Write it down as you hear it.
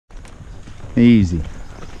Easy.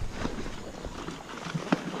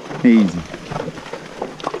 Easy.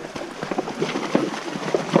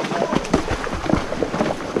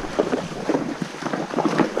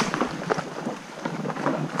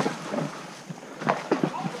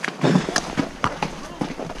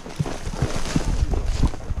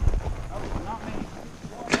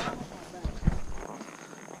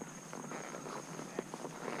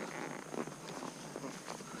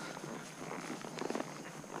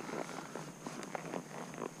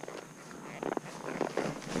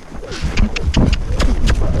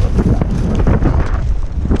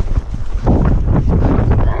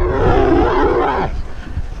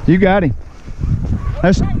 You got him.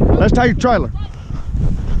 Let's take the trailer.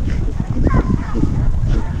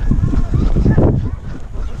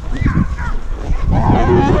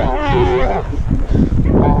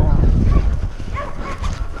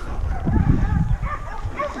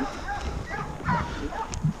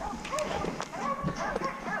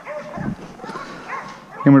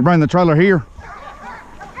 Can we bring the trailer here?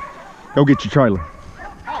 Go get your trailer.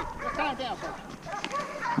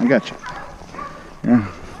 I got you. Yeah.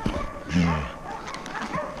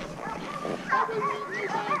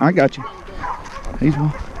 I got you. He's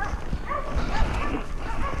one.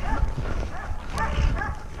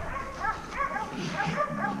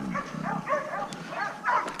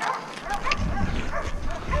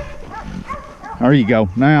 There you go.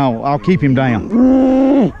 Now I'll keep him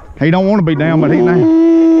down. He don't want to be down, but he's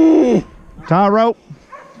down. Tie rope.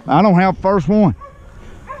 I don't have first one.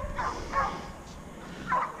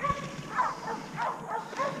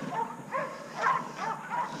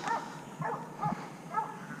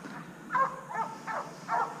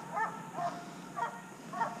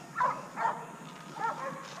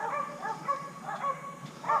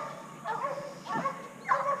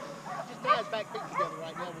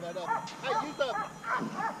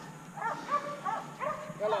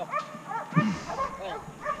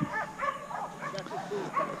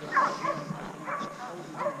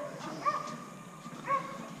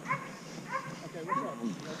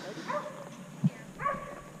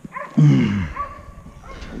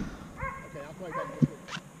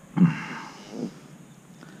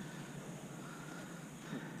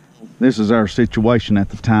 This is our situation at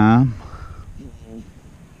the time.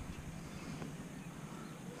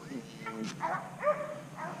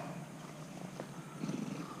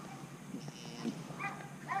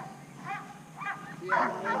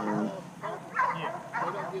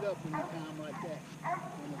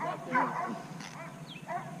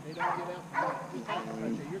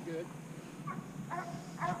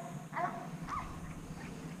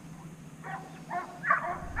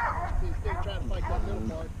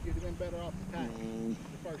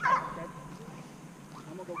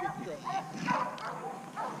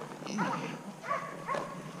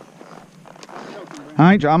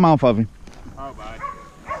 I'm off of him. Oh, bye.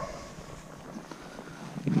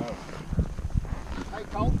 Oh. Hey,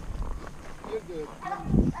 Colt. You're good.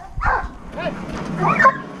 Hey.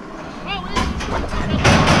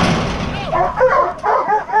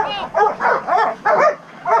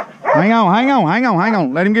 Hang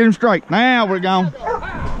on. Let him get him straight. Now we're gone.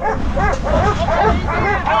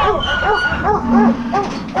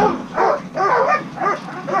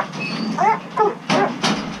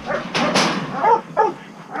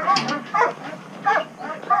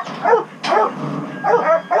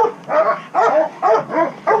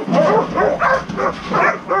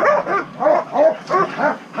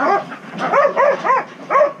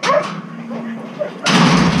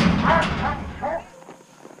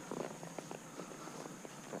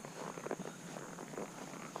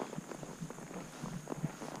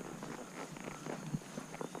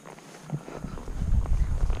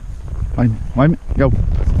 Wait a minute, go.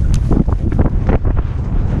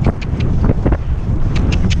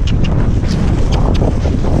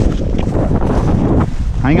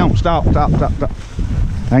 Hang on, stop.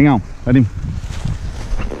 Hang on, let him.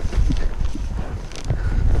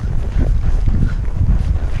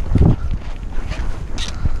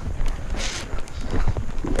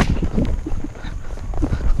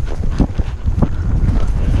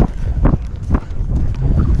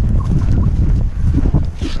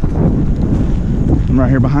 I'm right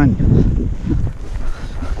here behind you.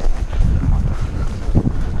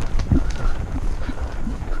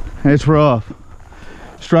 It's rough.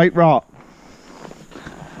 Straight rock.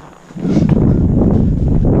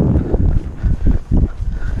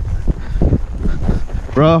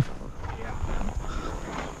 Rough.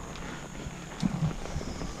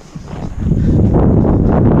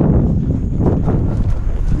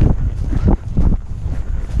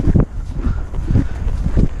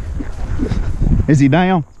 Is he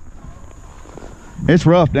down? It's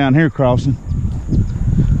rough down here crossing.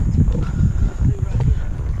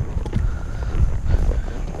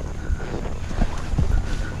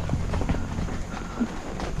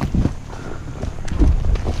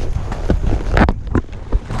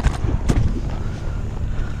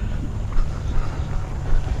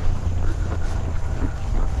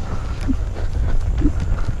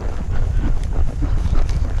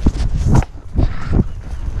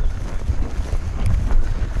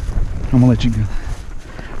 I'm gonna let you go.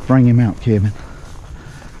 Bring him out, Kevin.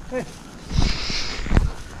 Hey.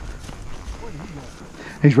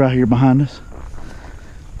 He's right here behind us.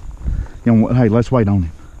 Hey, let's wait on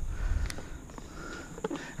him.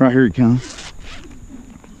 Right here he comes.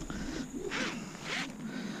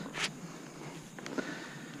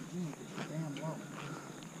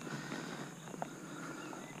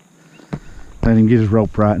 Let him get his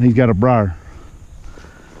rope right. He's got a briar.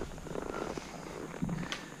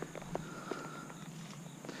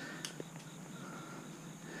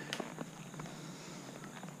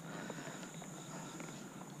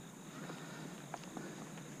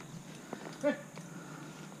 Hey.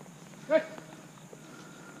 Hey.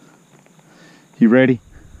 You ready?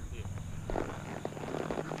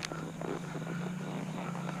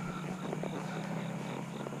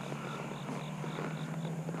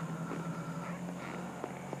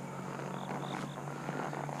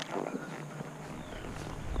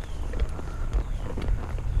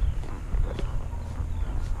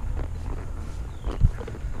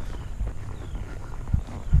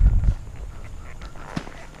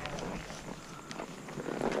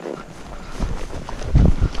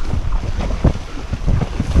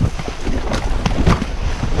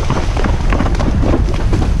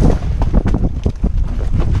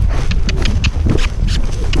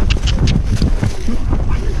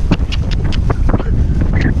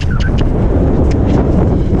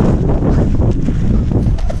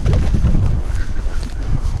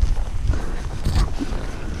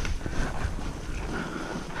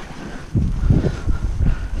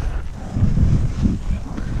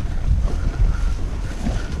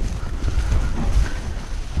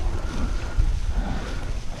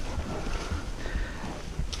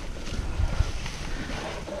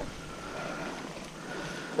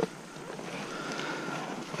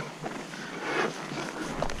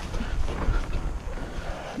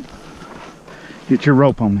 Get your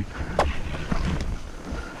rope on him.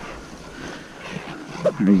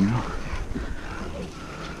 There you go.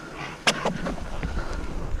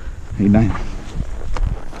 He down.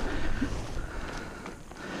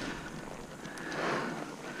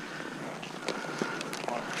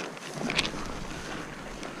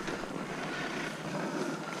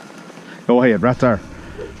 Go ahead, right there.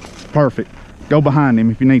 Perfect. Go behind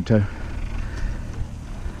him if you need to.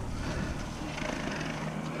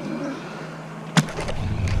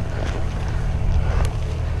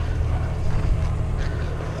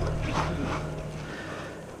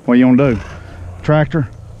 What you gonna do? Tractor?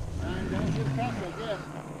 Don't get a tractor, I guess.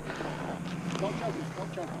 Don't choke it.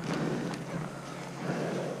 Don't choke it.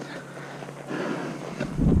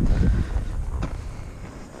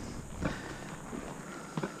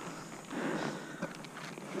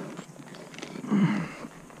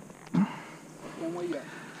 One way up.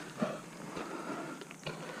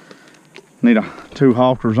 Need two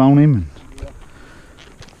halters on him.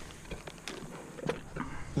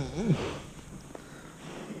 And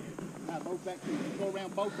Now both back to you. Go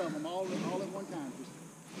around both of them all at one time. Just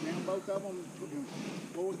round both of them,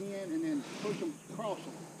 go again, and then push them, cross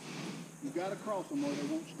them. You gotta cross them or they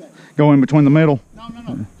won't stay. go in between the middle. No,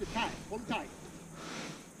 just tight. Pull it tight.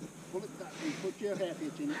 Pull it tight and put your half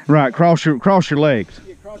hitch in it. Right, cross your legs.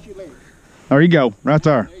 Yeah, cross your legs. There you go, right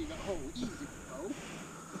there. There you go. Oh, easy. Oh.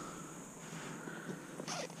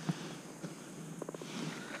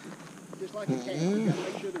 Just like a cat, you gotta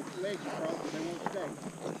make sure their legs are crossed or they won't stay.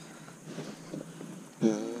 Now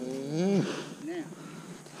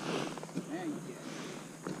you get it.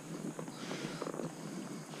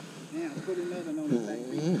 Now put another on his back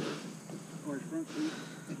feet or his front feet,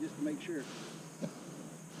 just to make sure.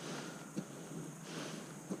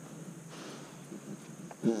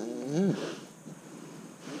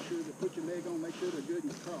 Make sure to put your leg on, make sure they're good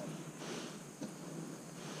and crossed.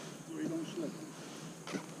 Where you don't slip.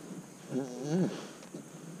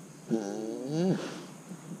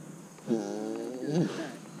 Good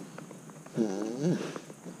attack.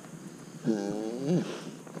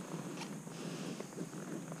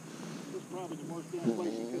 This is probably the worst damn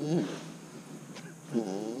place you could have been.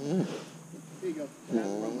 Here you go. Now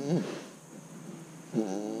roll.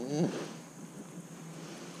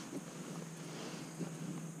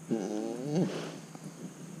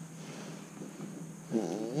 Hard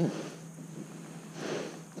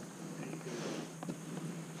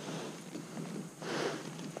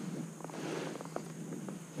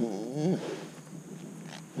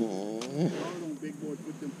on big boys,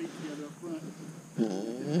 put them feet together up front.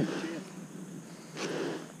 Just chest.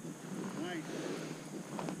 Nice.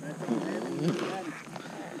 That's all heavy.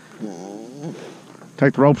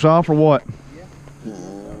 Take the ropes off or what? Yeah.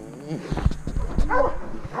 Go,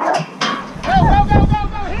 go, go, go,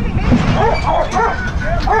 go! Hit it, hit it!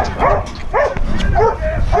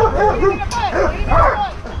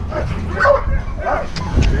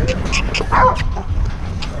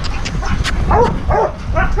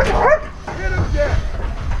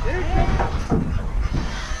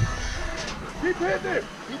 Keep hitting him!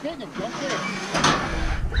 Keep hitting him, don't care.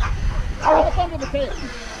 Up under the tail.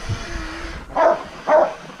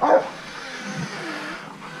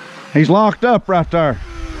 He's locked up right there.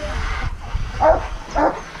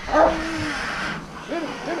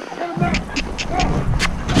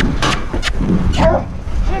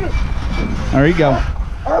 There you go.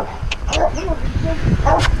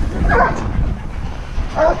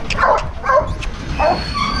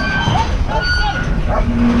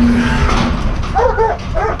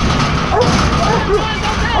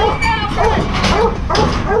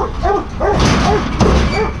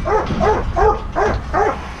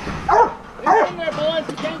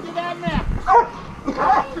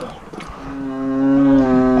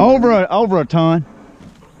 Over a ton.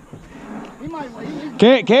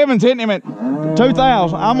 Kevin's hitting him at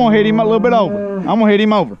 2,000. I'm gonna hit him a little bit over. I'm gonna hit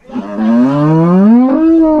him over.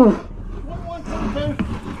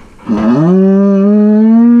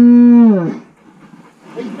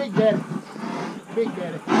 He's Big Daddy. Big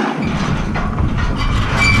Daddy.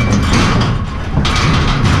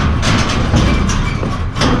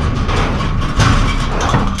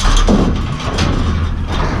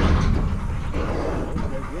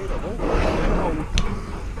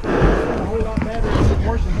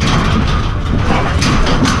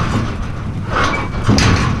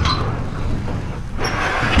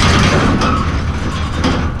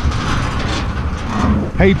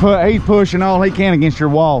 He's pushing all he can against your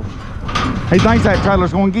wall. He thinks that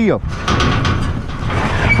trailer's gonna give.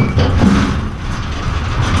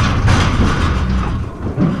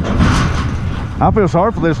 I feel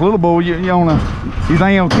sorry for this little bull. You think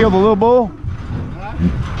he'll kill the little bull?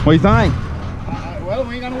 What do you think? Well,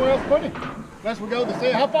 we ain't got nowhere else to put him. Unless we go to the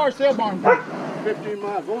sale. How far is Sale Barn? 15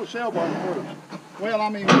 miles. Go to Sale Barn first. Well, I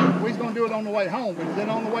mean, we're going to do it on the way home. But is it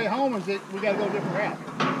on the way home, or is it we got to go a different route?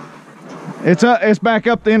 It's back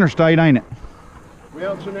up the interstate, ain't it?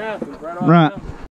 Well, it's in Athens, right off. Right.